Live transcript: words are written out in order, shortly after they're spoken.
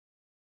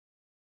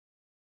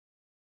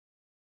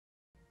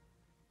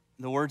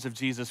the words of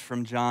Jesus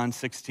from John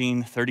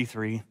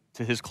 16:33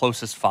 to his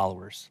closest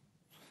followers.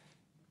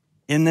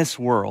 In this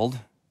world,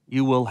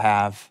 you will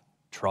have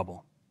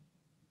trouble.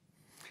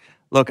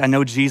 Look, I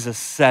know Jesus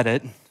said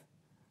it,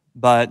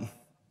 but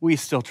we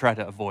still try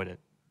to avoid it.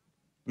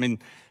 I mean,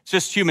 it's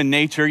just human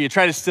nature. You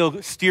try to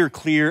still steer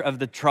clear of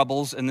the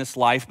troubles in this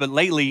life, but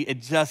lately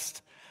it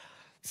just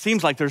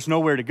seems like there's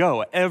nowhere to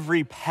go.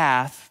 Every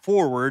path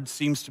forward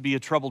seems to be a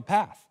troubled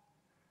path.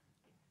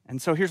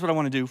 And so here's what I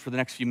want to do for the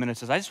next few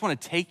minutes is I just want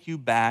to take you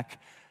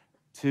back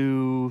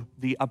to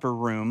the upper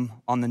room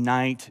on the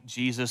night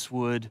Jesus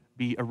would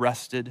be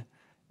arrested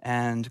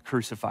and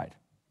crucified.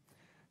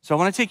 So I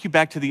want to take you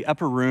back to the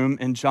upper room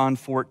in John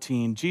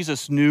 14.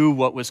 Jesus knew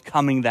what was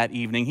coming that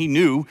evening. He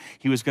knew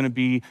he was going to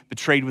be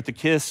betrayed with a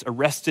kiss,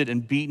 arrested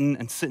and beaten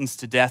and sentenced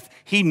to death.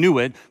 He knew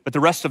it, but the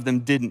rest of them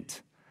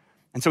didn't.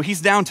 And so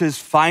he's down to his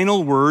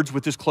final words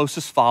with his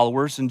closest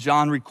followers, and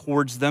John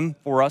records them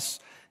for us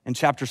in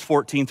chapters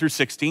 14 through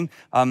 16.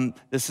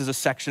 This is a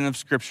section of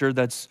scripture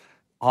that's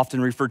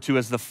often referred to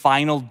as the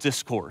final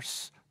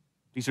discourse.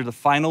 These are the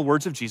final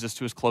words of Jesus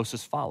to his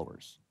closest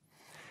followers.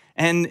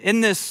 And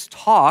in this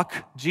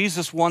talk,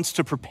 Jesus wants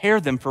to prepare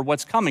them for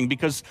what's coming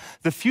because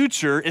the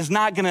future is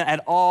not going to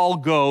at all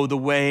go the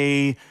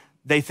way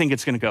they think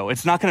it's going to go.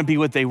 It's not going to be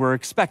what they were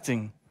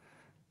expecting.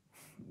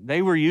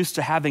 They were used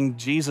to having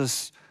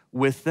Jesus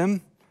with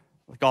them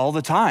like all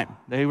the time.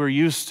 They were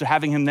used to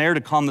having him there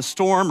to calm the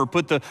storm or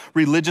put the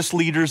religious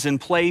leaders in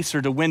place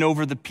or to win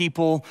over the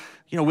people,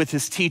 with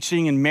his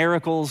teaching and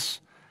miracles.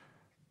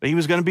 But he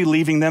was going to be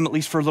leaving them at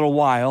least for a little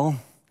while.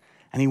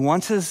 And he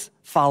wants his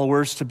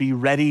followers to be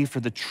ready for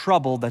the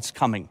trouble that's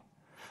coming.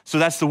 So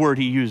that's the word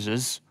he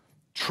uses,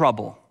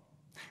 trouble.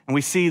 And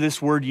we see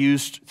this word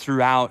used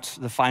throughout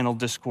the final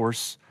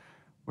discourse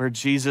where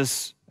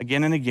Jesus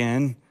again and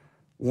again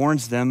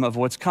warns them of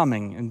what's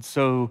coming. And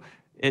so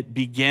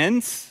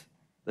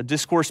the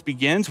discourse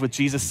begins with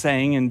Jesus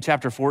saying in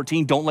chapter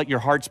 14, don't let your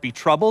hearts be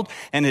troubled.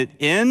 And it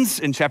ends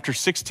in chapter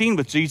 16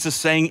 with Jesus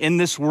saying, in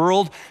this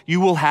world, you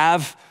will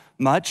have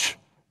much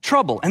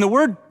trouble. And the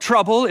word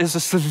trouble is a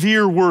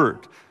severe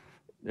word.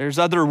 There's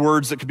other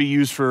words that could be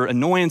used for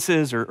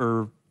annoyances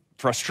or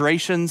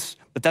frustrations,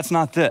 but that's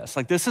not this.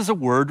 This is a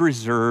word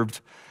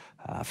reserved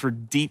for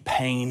deep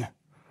pain,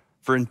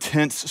 for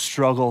intense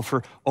struggle,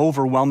 for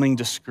overwhelming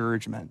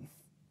discouragement.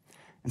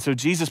 And so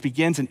Jesus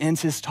begins and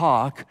ends his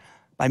talk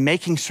by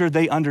making sure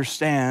they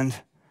understand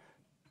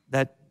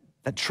that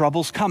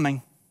trouble's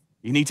coming.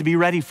 You need to be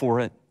ready for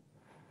it.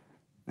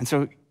 And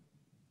so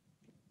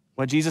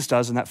what Jesus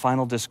does in that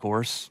final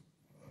discourse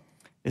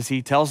is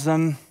he tells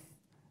them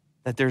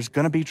that there's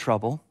going to be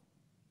trouble,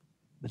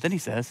 but then he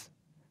says,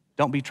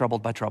 don't be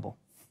troubled by trouble.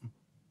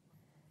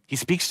 He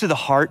speaks to the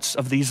hearts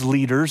of these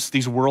leaders,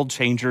 these world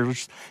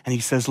changers, and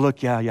he says,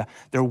 look, yeah,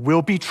 there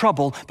will be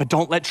trouble, but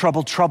don't let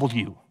trouble trouble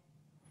you.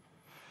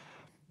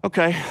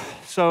 Okay,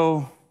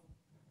 so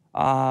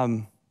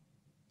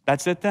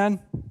that's it then?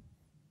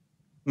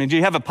 Do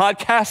you have a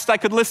podcast I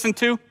could listen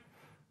to?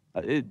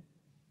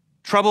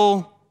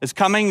 Trouble is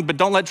coming, but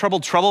don't let trouble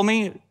trouble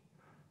me.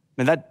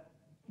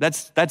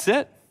 That's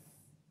it.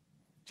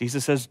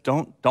 Jesus says,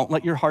 don't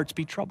let your hearts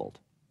be troubled.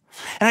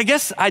 And I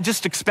guess I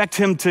just expect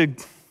him to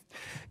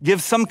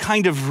give some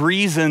kind of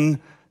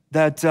reason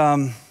that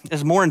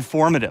is more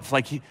informative.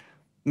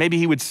 Maybe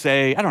he would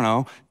say, I don't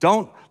know,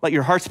 don't let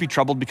your hearts be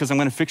troubled because I'm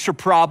going to fix your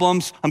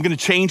problems. I'm going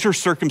to change your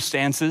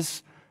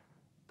circumstances.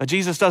 But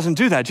Jesus doesn't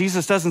do that.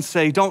 Jesus doesn't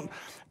say, don't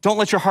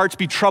let your hearts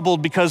be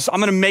troubled because I'm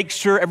going to make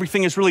sure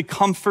everything is really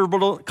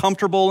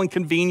comfortable and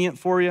convenient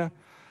for you.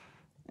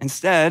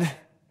 Instead,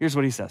 here's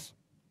what he says.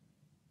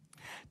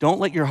 Don't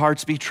let your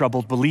hearts be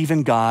troubled. Believe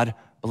in God.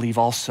 Believe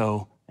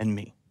also in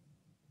me.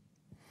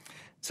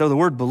 So the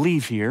word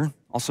believe here,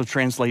 also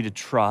translated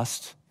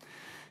trust,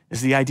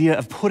 is the idea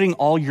of putting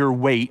all your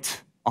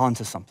weight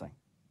onto something.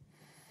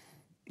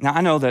 Now,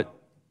 I know that,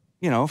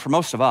 for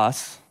most of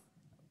us,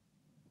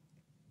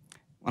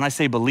 when I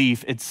say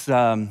belief, it's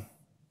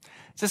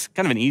just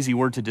kind of an easy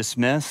word to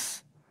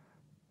dismiss.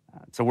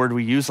 It's a word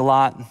we use a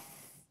lot.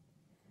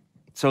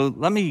 So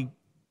let me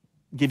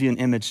give you an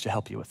image to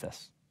help you with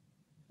this.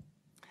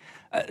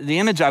 The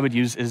image I would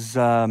use is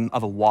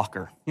of a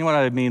walker. You know what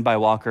I mean by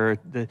walker?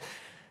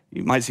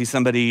 You might see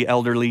somebody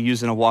elderly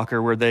using a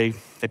walker where they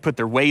put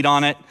their weight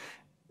on it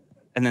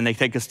and then they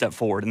take a step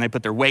forward, and they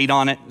put their weight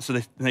on it, so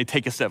they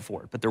take a step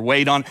forward, put their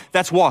weight on.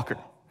 That's walker.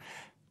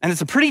 And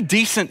it's a pretty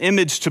decent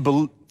image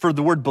for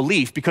the word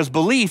belief, because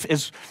belief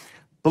is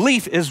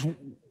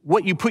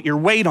what you put your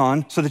weight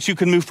on so that you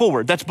can move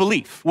forward. That's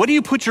belief. What do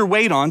you put your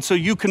weight on so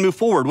you can move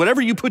forward?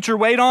 Whatever you put your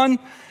weight on,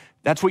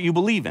 that's what you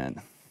believe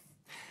in.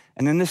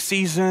 And in this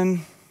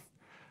season,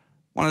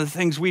 one of the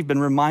things we've been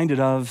reminded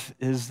of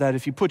is that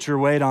if you put your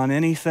weight on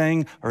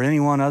anything or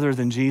anyone other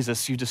than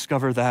Jesus, you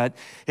discover that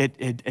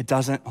it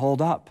doesn't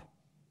hold up.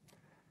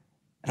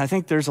 And I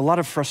think there's a lot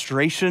of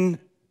frustration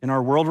in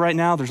our world right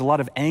now. There's a lot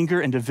of anger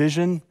and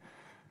division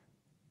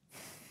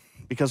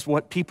because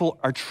what people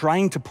are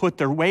trying to put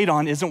their weight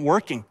on isn't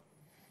working.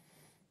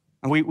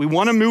 And we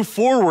want to move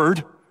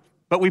forward,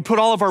 but we put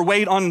all of our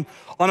weight on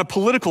a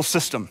political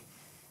system.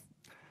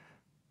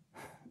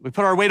 We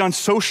put our weight on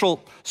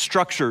social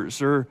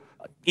structures or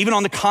even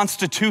on the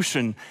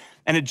Constitution,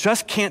 and it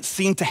just can't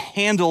seem to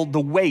handle the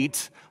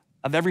weight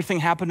of everything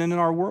happening in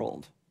our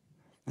world.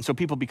 And so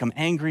people become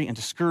angry and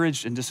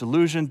discouraged and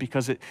disillusioned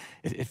because it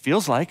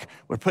feels like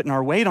we're putting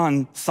our weight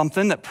on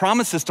something that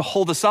promises to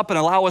hold us up and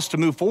allow us to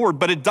move forward,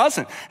 but it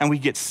doesn't. And we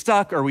get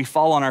stuck or we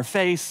fall on our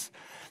face.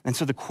 And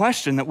so the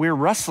question that we're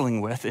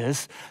wrestling with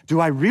is, do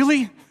I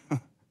really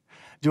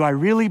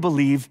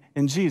believe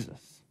in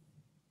Jesus?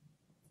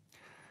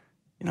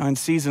 You know, in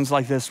seasons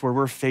like this where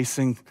we're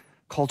facing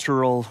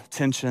cultural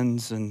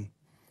tensions and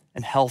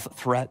health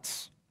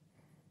threats,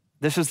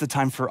 this is the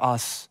time for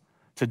us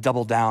to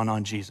double down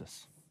on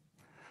Jesus.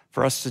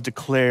 For us to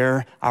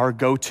declare our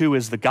go-to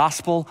is the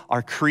gospel,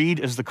 our creed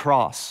is the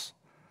cross.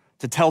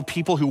 To tell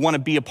people who want to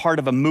be a part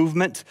of a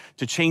movement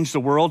to change the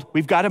world,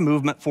 we've got a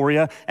movement for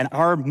you, and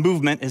our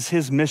movement is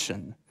his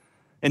mission.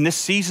 In this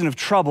season of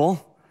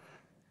trouble,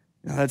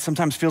 that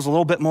sometimes feels a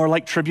little bit more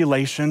like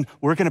tribulation,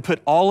 we're going to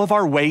put all of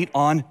our weight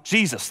on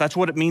Jesus. That's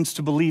what it means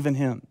to believe in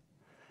him.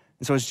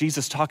 And so as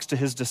Jesus talks to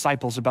his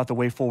disciples about the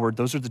way forward,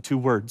 those are the two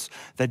words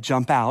that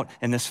jump out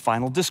in this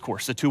final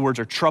discourse. The two words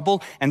are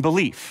trouble and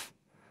belief.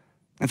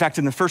 In fact,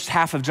 in the first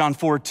half of John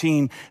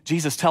 14,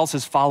 Jesus tells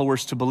his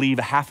followers to believe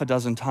a half a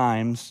dozen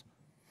times.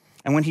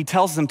 And when he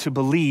tells them to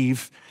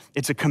believe,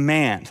 it's a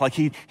command. Like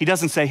he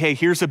doesn't say, hey,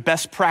 here's a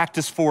best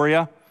practice for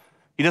you.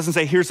 He doesn't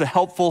say, here's a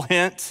helpful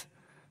hint.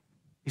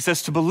 He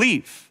says to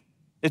believe.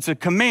 It's a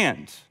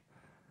command.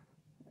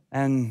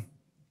 And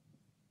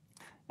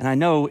I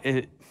know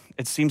it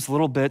seems a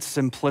little bit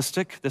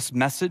simplistic, this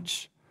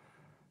message,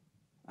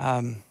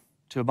 to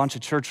a bunch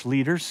of church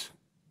leaders.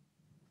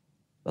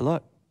 But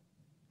look,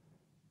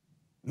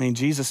 I mean,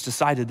 Jesus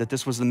decided that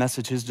this was the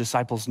message his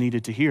disciples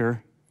needed to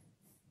hear.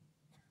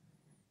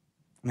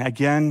 I mean,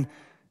 again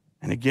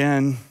and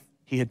again,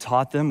 he had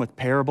taught them with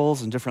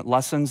parables and different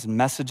lessons and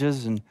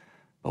messages,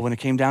 but when it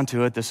came down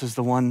to it, this is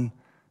the one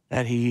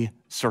that he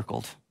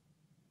circled.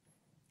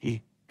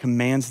 He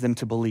commands them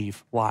to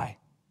believe. Why?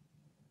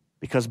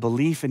 Because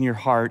belief in your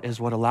heart is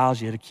what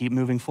allows you to keep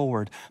moving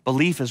forward.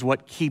 Belief is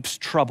what keeps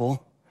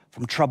trouble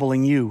from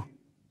troubling you.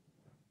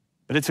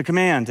 But it's a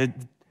command.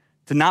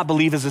 To not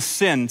believe is a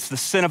sin. It's the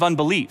sin of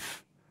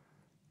unbelief.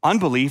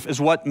 Unbelief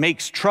is what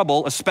makes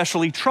trouble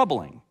especially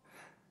troubling.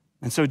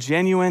 And so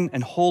genuine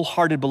and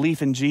wholehearted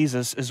belief in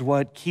Jesus is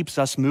what keeps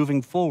us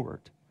moving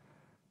forward.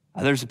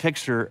 There's a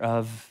picture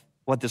of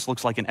what this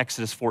looks like in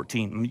Exodus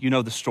 14. You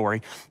know the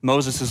story.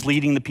 Moses is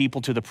leading the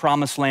people to the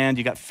promised land.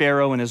 You got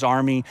Pharaoh and his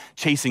army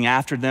chasing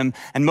after them.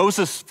 And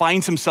Moses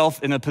finds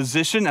himself in a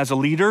position as a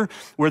leader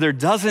where there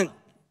doesn't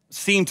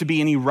seem to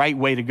be any right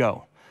way to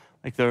go.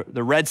 Like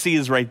the Red Sea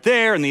is right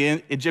there, and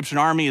the Egyptian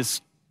army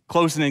is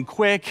closing in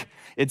quick.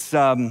 It's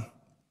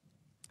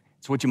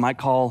what you might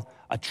call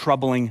a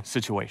troubling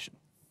situation.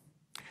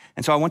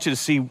 And so I want you to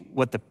see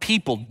what the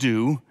people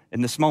do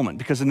in this moment,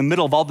 because in the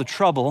middle of all the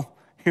trouble,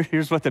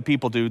 here's what the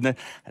people do.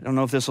 I don't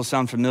know if this will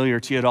sound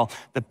familiar to you at all.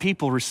 The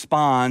people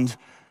respond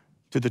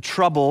to the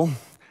trouble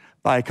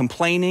by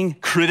complaining,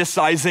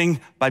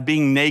 criticizing, by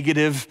being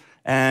negative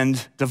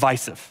and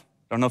divisive.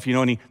 I don't know if you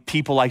know any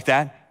people like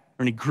that,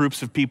 or any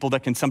groups of people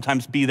that can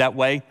sometimes be that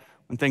way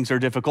when things are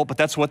difficult, but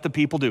that's what the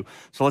people do.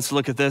 So let's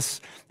look at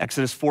this,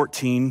 Exodus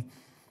 14.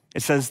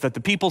 It says that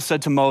the people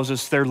said to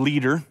Moses, their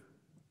leader,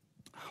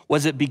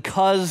 was it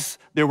because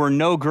there were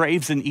no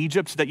graves in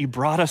Egypt that you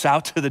brought us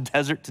out to the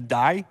desert to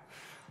die?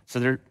 So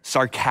they're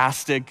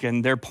sarcastic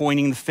and they're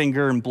pointing the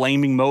finger and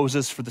blaming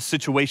Moses for the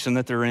situation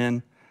that they're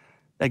in.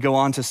 They go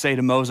on to say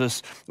to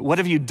Moses, what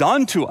have you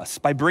done to us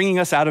by bringing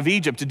us out of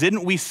Egypt?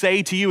 Didn't we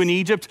say to you in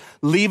Egypt,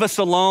 leave us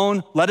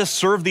alone, let us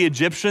serve the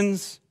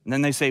Egyptians? And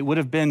then they say, it would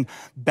have been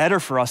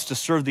better for us to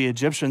serve the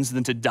Egyptians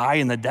than to die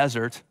in the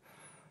desert.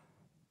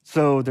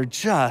 So they're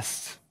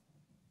just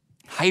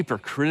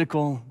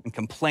hypercritical and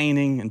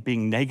complaining and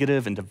being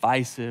negative and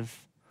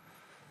divisive.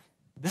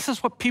 This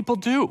is what people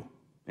do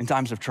in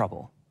times of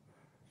trouble.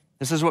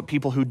 This is what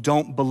people who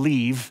don't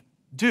believe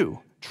do.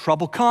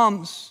 Trouble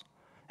comes,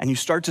 and you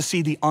start to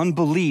see the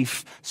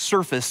unbelief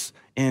surface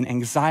in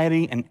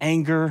anxiety and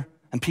anger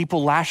and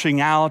people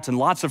lashing out and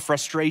lots of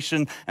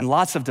frustration and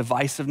lots of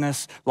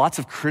divisiveness, lots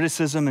of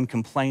criticism and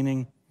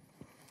complaining.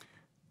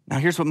 Now,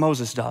 here's what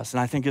Moses does,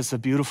 and I think it's a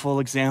beautiful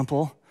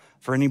example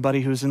for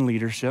anybody who's in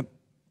leadership.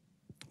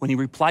 When he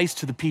replies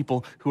to the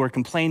people who are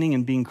complaining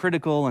and being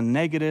critical and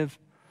negative,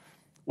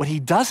 what he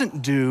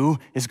doesn't do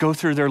is go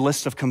through their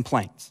list of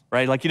complaints,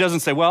 right? Like he doesn't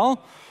say,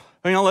 well,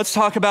 let's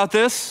talk about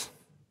this.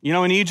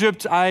 In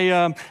Egypt,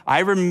 I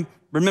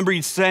remember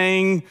you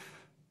saying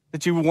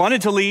that you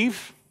wanted to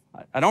leave.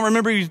 I don't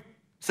remember you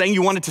saying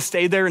you wanted to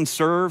stay there and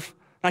serve.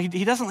 Now,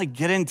 he doesn't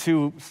get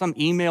into some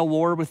email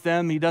war with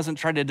them. He doesn't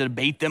try to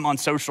debate them on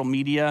social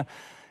media.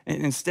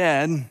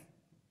 Instead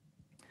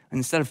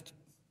of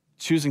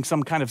choosing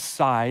some kind of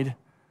side,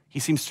 he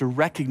seems to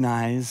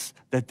recognize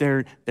that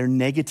their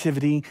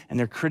negativity and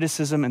their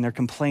criticism and their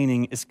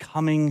complaining is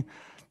coming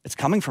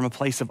from a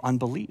place of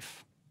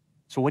unbelief.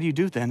 So what do you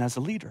do then as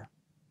a leader?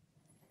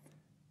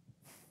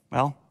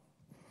 Well,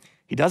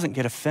 he doesn't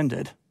get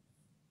offended.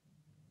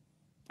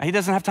 He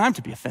doesn't have time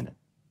to be offended.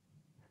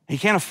 He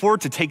can't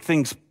afford to take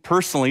things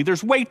personally.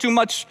 There's way too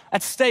much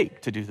at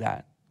stake to do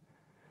that.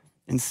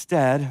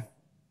 Instead,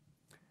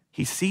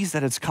 he sees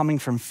that it's coming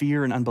from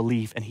fear and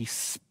unbelief, and he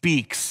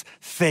speaks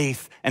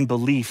faith and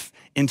belief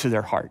into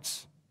their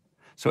hearts.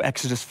 So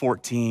Exodus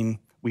 14,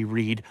 we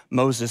read,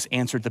 Moses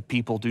answered the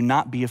people, "Do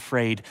not be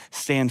afraid.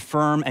 Stand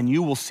firm, and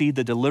you will see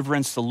the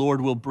deliverance the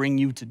Lord will bring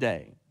you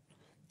today."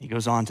 He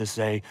goes on to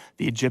say,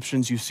 "The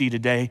Egyptians you see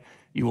today,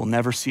 you will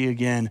never see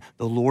again.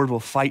 The Lord will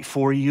fight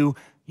for you.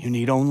 You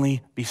need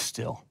only be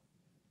still."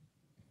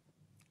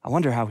 I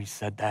wonder how he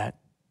said that.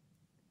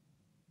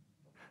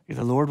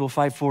 The Lord will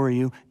fight for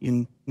you.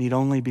 You need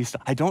only be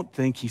still. I don't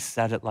think he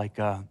said it like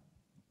a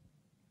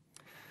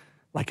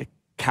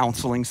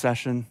counseling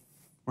session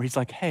where he's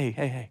like,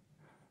 hey,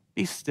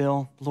 be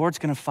still. The Lord's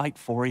going to fight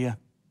for you.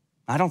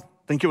 I don't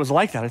think it was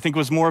like that. I think it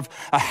was more of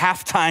a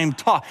halftime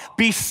talk.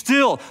 Be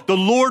still. The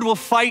Lord will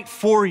fight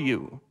for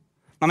you.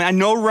 I mean, I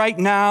know right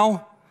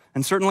now,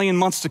 and certainly in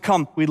months to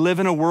come, we live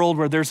in a world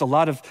where there's a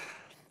lot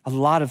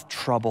of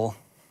trouble,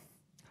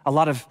 a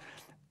lot of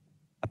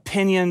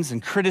opinions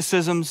and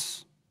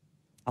criticisms,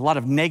 a lot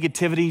of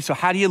negativity. So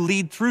how do you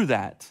lead through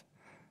that?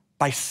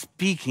 By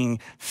speaking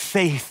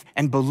faith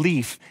and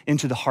belief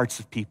into the hearts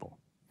of people.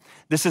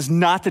 This is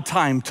not the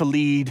time to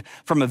lead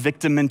from a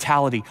victim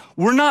mentality.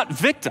 We're not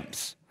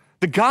victims.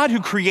 The God who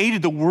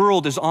created the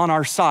world is on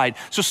our side.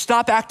 So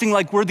stop acting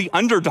like we're the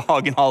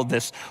underdog in all of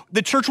this.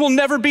 The church will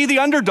never be the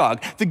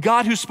underdog. The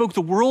God who spoke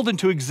the world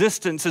into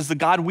existence is the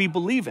God we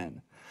believe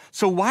in.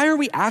 So why are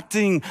we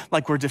acting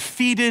like we're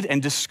defeated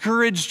and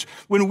discouraged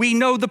when we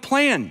know the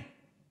plan?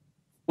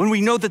 When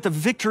we know that the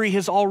victory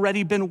has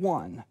already been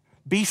won?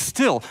 Be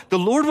still. The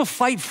Lord will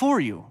fight for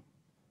you.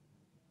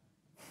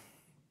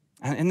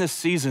 And in this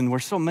season where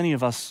so many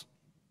of us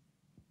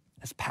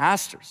as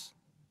pastors,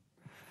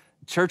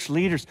 church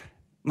leaders,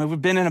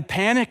 we've been in a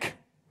panic,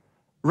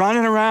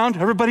 running around,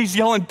 everybody's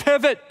yelling,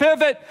 pivot,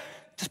 pivot,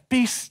 just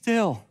be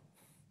still.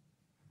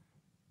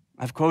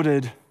 I've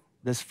quoted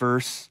this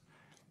verse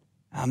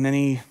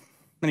many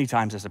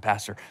times as a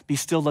pastor. Be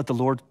still, let the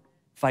Lord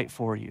fight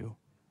for you.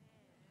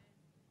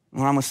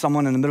 When I'm with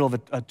someone in the middle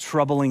of a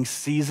troubling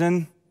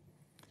season,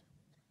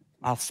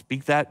 I'll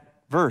speak that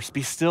verse.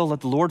 Be still, let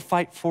the Lord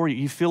fight for you.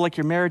 You feel like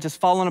your marriage has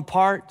fallen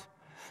apart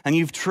and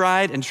you've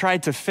tried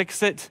to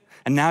fix it,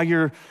 and now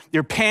you're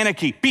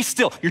panicky. Be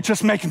still. You're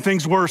just making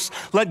things worse.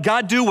 Let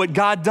God do what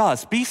God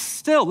does. Be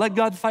still. Let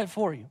God fight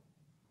for you.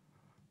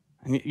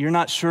 And you're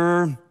not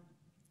sure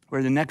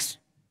where the next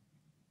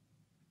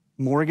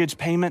mortgage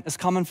payment is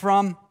coming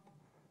from,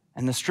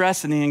 and the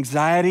stress and the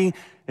anxiety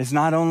is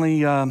not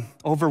only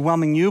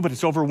overwhelming you, but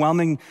it's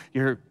overwhelming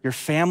your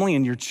family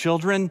and your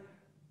children,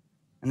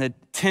 and the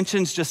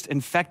tension's just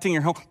infecting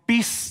your home.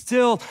 Be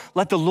still.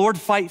 Let the Lord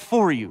fight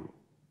for you.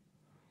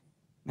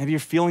 Maybe you're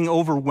feeling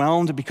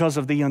overwhelmed because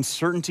of the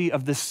uncertainty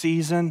of this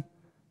season.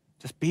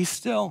 Just be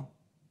still.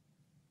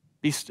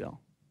 Be still.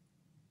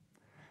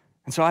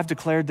 And so I've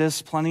declared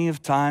this plenty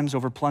of times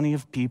over plenty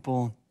of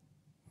people,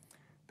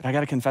 but I got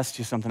to confess to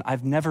you something.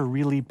 I've never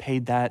really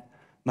paid that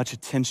much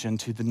attention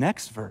to the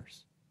next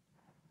verse.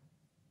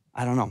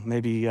 I don't know,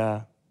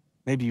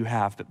 maybe you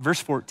have, but verse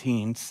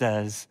 14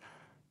 says,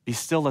 be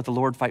still, let the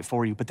Lord fight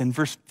for you. But then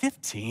verse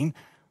 15,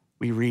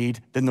 we read,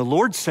 then the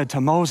Lord said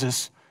to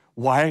Moses,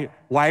 why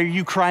are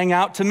you crying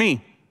out to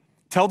me?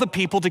 Tell the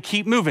people to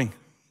keep moving.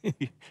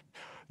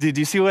 Did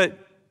you see what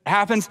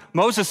happens?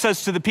 Moses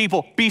says to the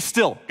people, be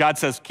still. God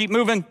says, keep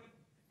moving.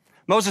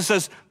 Moses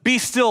says, be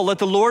still, let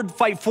the Lord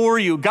fight for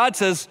you. God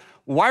says,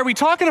 why are we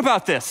talking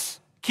about this?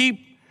 Keep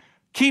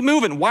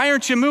moving. Why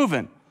aren't you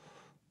moving?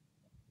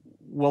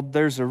 Well,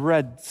 there's a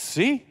Red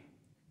Sea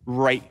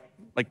right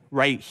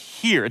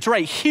here. It's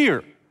right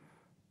here.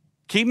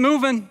 Keep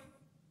moving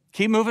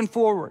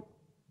forward.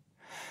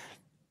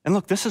 And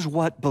look, this is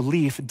what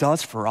belief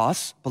does for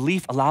us.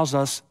 Belief allows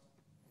us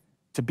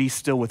to be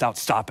still without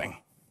stopping.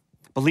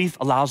 Belief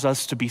allows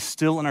us to be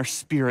still in our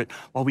spirit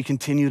while we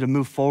continue to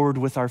move forward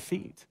with our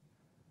feet.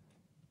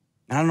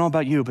 And I don't know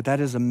about you, but that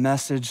is a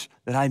message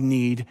that I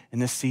need in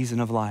this season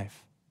of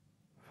life.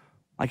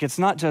 Like, it's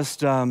not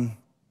just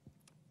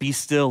be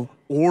still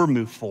or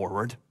move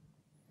forward.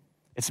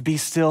 It's be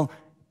still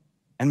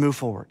and move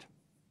forward.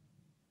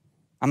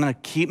 I'm going to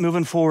keep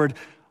moving forward.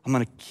 I'm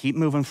going to keep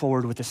moving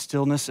forward with the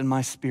stillness in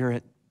my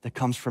spirit that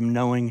comes from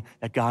knowing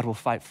that God will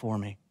fight for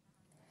me.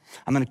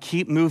 I'm going to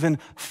keep moving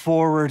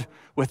forward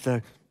with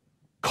the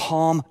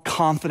calm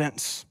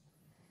confidence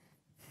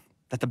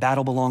that the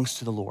battle belongs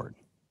to the Lord.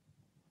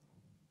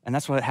 And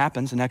that's what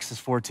happens in Exodus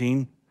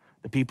 14.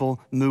 The people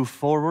move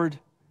forward.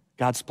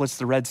 God splits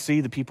the Red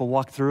Sea. The people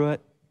walk through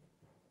it.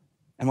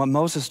 And what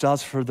Moses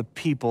does for the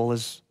people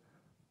is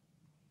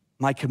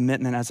my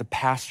commitment as a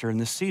pastor in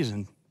this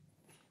season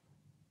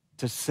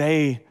to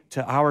say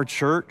to our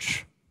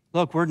church,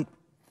 look, we're not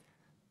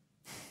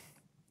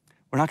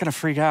going to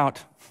freak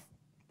out.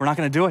 We're not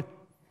going to do it.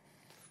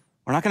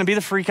 We're not going to be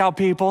the freak out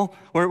people.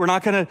 We're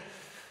not going to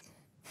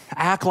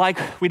act like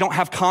we don't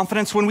have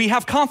confidence when we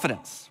have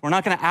confidence. We're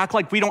not going to act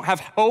like we don't have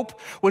hope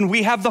when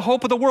we have the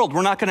hope of the world.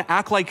 We're not going to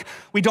act like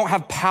we don't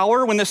have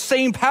power when the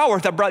same power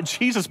that brought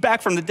Jesus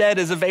back from the dead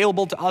is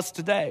available to us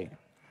today.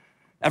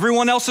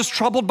 Everyone else is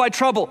troubled by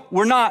trouble.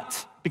 We're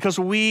not, because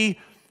we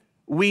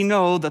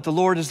know that the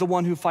Lord is the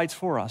one who fights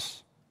for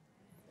us.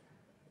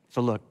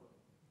 So look,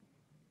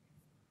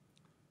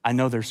 I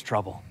know there's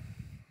trouble.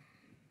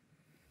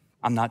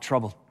 I'm not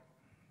troubled.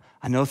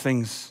 I know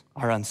things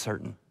are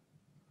uncertain,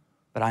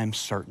 but I am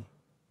certain.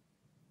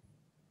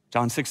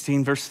 John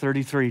 16, verse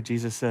 33,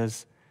 Jesus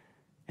says,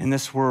 in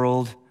this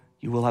world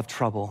you will have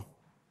trouble,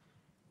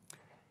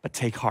 but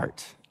take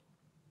heart.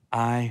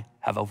 I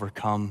have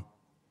overcome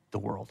the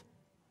world.